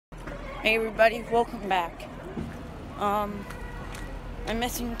Hey everybody, welcome back. I'm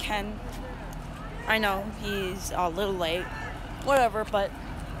missing Ken. I know he's a little late, whatever, but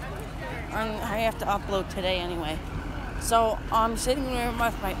I have to upload today anyway. So I'm sitting here with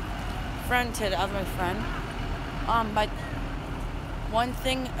my friend today, my friend. But one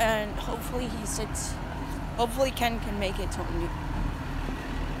thing, and hopefully Ken can make it to me.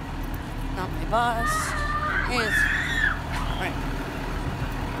 Not my bus. Here's right.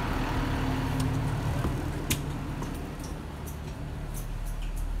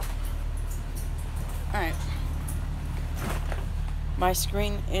 Alright. My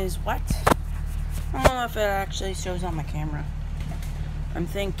screen is wet. I don't know if it actually shows on my camera. I'm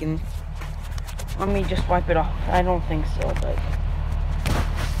thinking. Let me just wipe it off. I don't think so,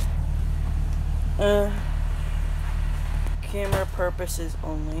 but camera purposes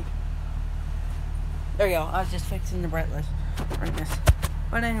only. There you go. I was just fixing the brightness.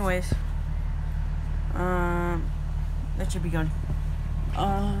 But anyways, that should be good.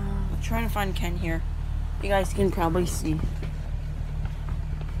 Trying to find Ken here. You guys can probably see.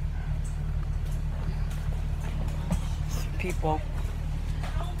 People.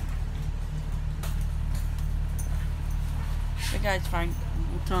 The guy's fine.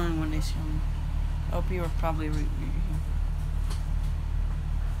 We'll tell him when they see him. I hope you were probably here.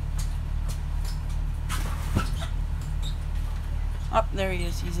 Oh, there he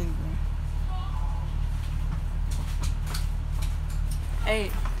is. He's in there.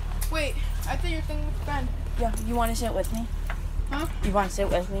 Hey. Wait, I thought you were thinking with Ben. Yeah, you want to sit with me? Huh? You want to sit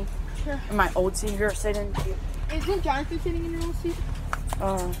with me? Sure. In my old seat you're sitting? Isn't Jonathan sitting in your old seat?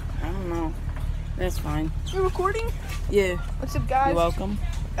 I don't know. That's fine. You're recording? Yeah. What's up, guys? You're welcome.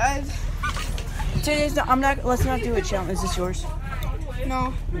 Guys. Today's let's not do a challenge. Is this yours?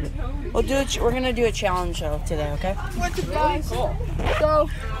 No. We're gonna do a challenge show today, okay? What's up, guys? So,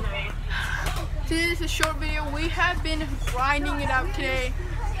 today is a short video. We have been grinding it out today,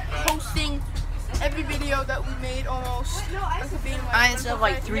 posting every video that we made almost. I still have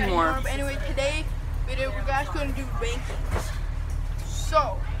like 3 more. But anyway, today video we're guys gonna do rankings.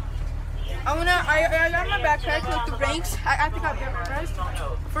 So I got my backpack with the ranks. I think I'll get first.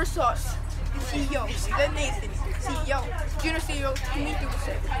 First sauce. CEO. Then Nathan. CEO. Junior CEO. Timmy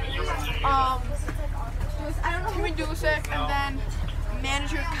Dubasek. Timmy Dubasek, and then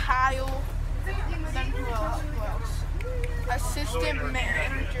manager Kyle. And then who else? Assistant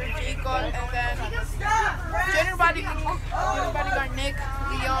manager Jacob, and then general bodyguard Nick,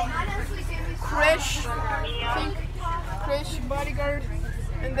 Chris bodyguard,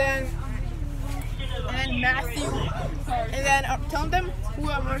 and then Matthew, and then tell them who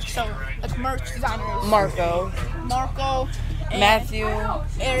are merch sellers, like merch designers. Marco, and Matthew,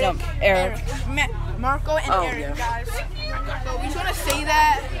 Eric. Marco and Eric, yeah. Guys. So we just want to say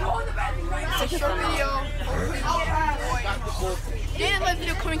that it's a short video. And another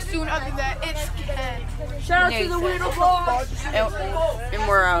video coming soon. Other than that, it's Ken. Shout out to the Weirdo Vlog. And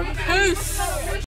we're out. Peace.